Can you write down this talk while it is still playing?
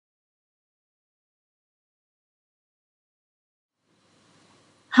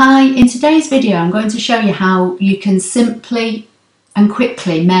Hi, in today's video I'm going to show you how you can simply and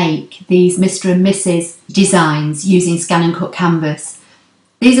quickly make these Mr. and Mrs. designs using ScanNCut canvas.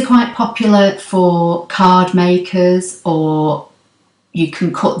 These are quite popular for card makers, or you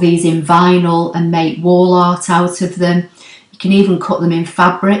can cut these in vinyl and make wall art out of them. You can even cut them in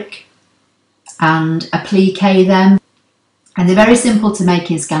fabric and applique them. And they're very simple to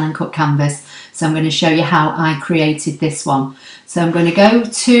make in ScanNCut canvas. So I'm going to show you how I created this one. So I'm going to go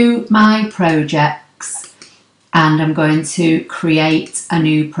to my projects and I'm going to create a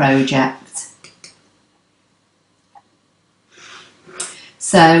new project.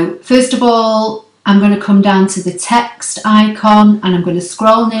 So first of all, I'm going to come down to the text icon and I'm going to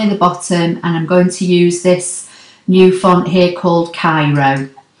scroll near the bottom, and I'm going to use this new font here called Cairo.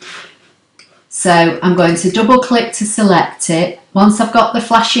 So I'm going to double click to select it. Once I've got the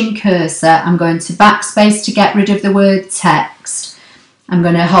flashing cursor, I'm going to backspace to get rid of the word text. I'm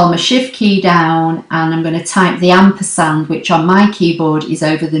going to hold my shift key down and I'm going to type the ampersand, which on my keyboard is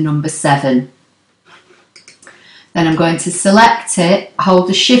over the number 7. Then I'm going to select it, hold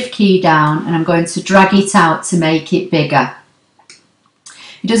the shift key down, and I'm going to drag it out to make it bigger.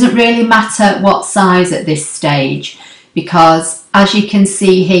 It doesn't really matter what size at this stage, because as you can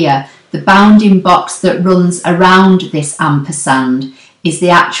see here, the bounding box that runs around this ampersand is the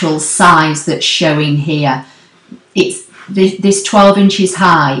actual size that's showing here. This 12 inches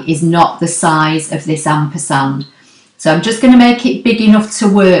high is not the size of this ampersand. So I'm just going to make it big enough to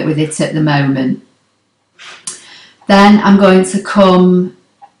work with it at the moment. Then I'm going to come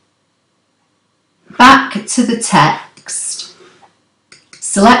back to the text,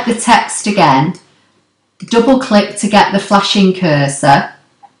 select the text again, double click to get the flashing cursor,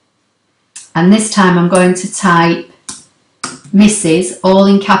 and this time I'm going to type Mrs. all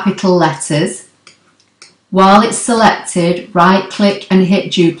in capital letters. While it's selected, right click and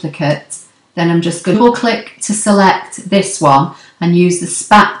hit duplicate. Then I'm just going to double click to select this one and use the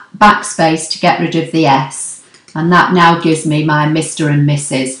backspace to get rid of the S. And that now gives me my Mr. and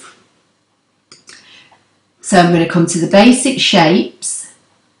Mrs. So I'm going to come to the basic shapes.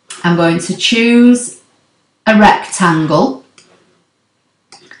 I'm going to choose a rectangle.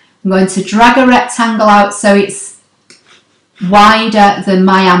 I'm going to drag a rectangle out so it's wider than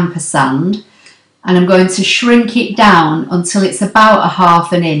my ampersand, and I'm going to shrink it down until it's about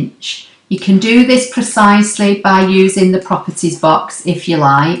 1/2 inch. You can do this precisely by using the properties box if you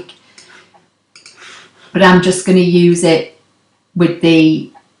like, but I'm just going to use it with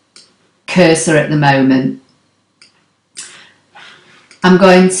the cursor at the moment. I'm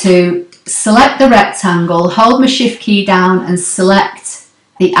going to select the rectangle, hold my shift key down and select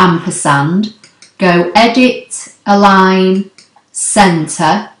the ampersand, go edit, align,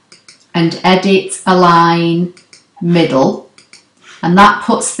 center, and edit, align, middle, and that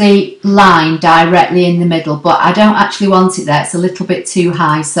puts the line directly in the middle, but I don't actually want it there, it's a little bit too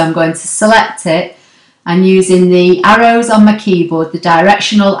high, so I'm going to select it, and using the arrows on my keyboard, the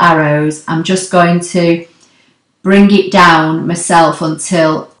directional arrows, I'm just going to bring it down myself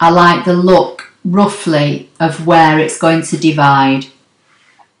until I like the look roughly of where it's going to divide.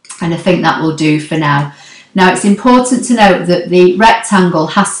 And I think that will do for now. Now it's important to note that the rectangle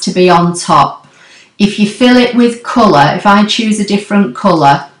has to be on top. If you fill it with colour, if I choose a different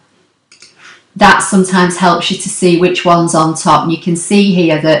colour, that sometimes helps you to see which one's on top. And you can see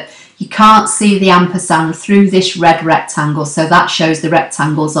here that you can't see the ampersand through this red rectangle, so that shows the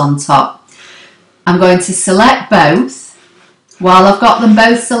rectangle's on top. I'm going to select both. While I've got them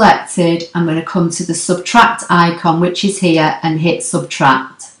both selected, I'm going to come to the subtract icon, which is here, and hit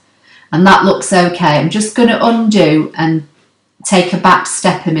subtract. And that looks okay. I'm just going to undo and take a back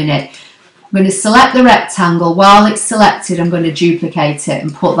step a minute. I'm going to select the rectangle. While it's selected, I'm going to duplicate it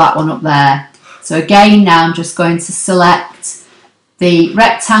and put that one up there. So again, now I'm just going to select the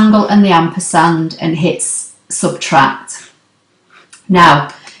rectangle and the ampersand and hit subtract.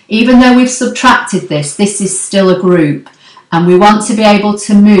 Now, even though we've subtracted this, this is still a group, and we want to be able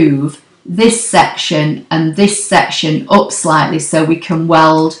to move this section and this section up slightly so we can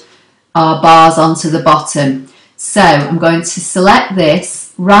weld our bars onto the bottom. So I'm going to select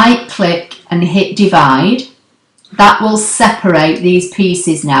this, right click and hit divide. That will separate these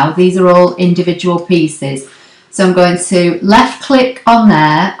pieces now. These are all individual pieces. So I'm going to left click on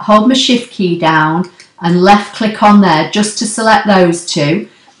there, hold my shift key down and left click on there just to select those two.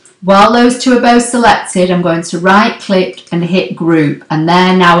 While those two are both selected, I'm going to right click and hit group, and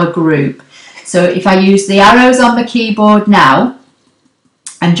they're now a group. So if I use the arrows on the keyboard now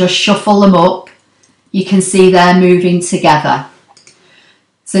and just shuffle them up, you can see they're moving together.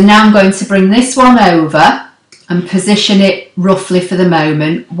 So now I'm going to bring this one over and position it roughly for the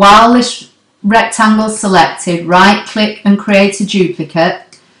moment. While this rectangle is selected, right click and create a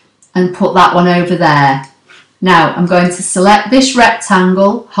duplicate and put that one over there. Now I'm going to select this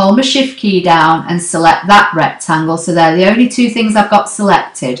rectangle, hold my shift key down and select that rectangle. So they're the only two things I've got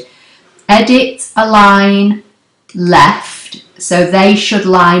selected. Edit, align, left, so they should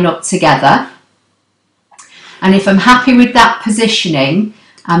line up together. And if I'm happy with that positioning,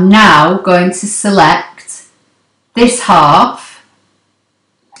 I'm now going to select this half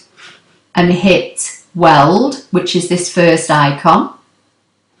and hit weld, which is this first icon.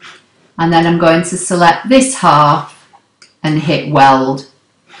 And then I'm going to select this half and hit weld.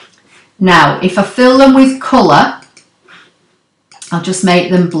 Now, if I fill them with colour, I'll just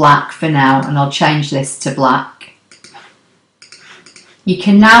make them black for now, and I'll change this to black. You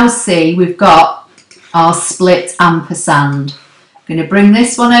can now see we've got our split ampersand. I'm going to bring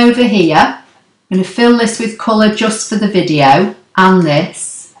this one over here. I'm going to fill this with colour just for the video, and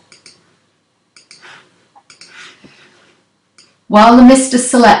this. While the mist is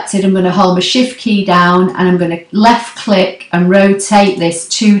selected, I'm going to hold my shift key down and I'm going to left click and rotate this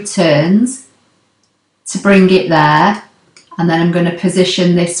 2 turns to bring it there. And then I'm going to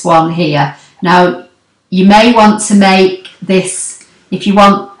position this one here. Now, you may want to make this, if you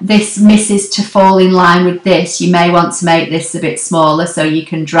want this misses to fall in line with this, you may want to make this a bit smaller so you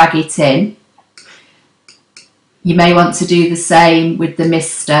can drag it in. You may want to do the same with the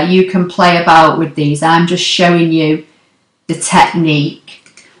mister. You can play about with these. I'm just showing you the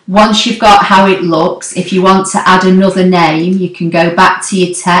technique. Once you've got how it looks, if you want to add another name, you can go back to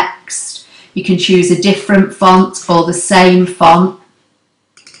your text. You can choose a different font or the same font.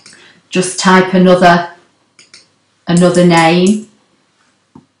 Just type another name.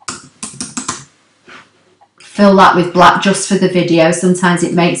 Fill that with black just for the video. Sometimes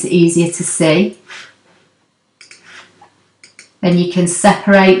it makes it easier to see. Then you can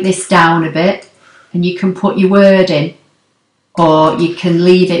separate this down a bit and you can put your word in. Or you can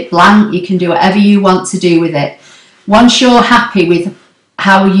leave it blank, you can do whatever you want to do with it. Once you're happy with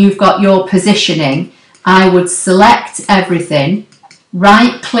how you've got your positioning, I would select everything,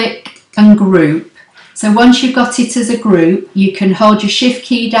 right click and group. So once you've got it as a group, you can hold your shift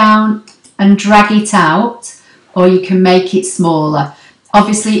key down and drag it out, or you can make it smaller.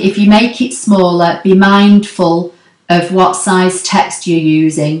 Obviously, if you make it smaller, be mindful of what size text you're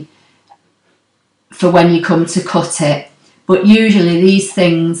using for when you come to cut it. But usually these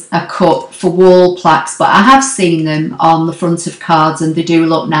things are cut for wall plaques, but I have seen them on the front of cards and they do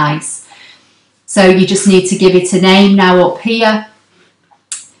look nice. So you just need to give it a name now up here.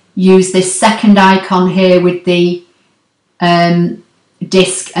 Use this second icon here with the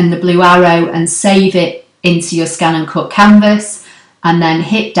disc and the blue arrow and save it into your ScanNCut canvas, and then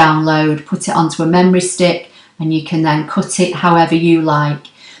hit download, put it onto a memory stick, and you can then cut it however you like.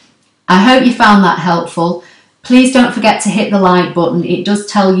 I hope you found that helpful. Please don't forget to hit the like button. It does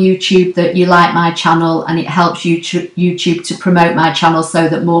tell YouTube that you like my channel, and it helps YouTube to promote my channel so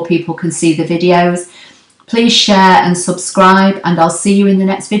that more people can see the videos. Please share and subscribe, and I'll see you in the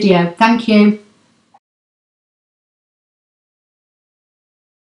next video. Thank you.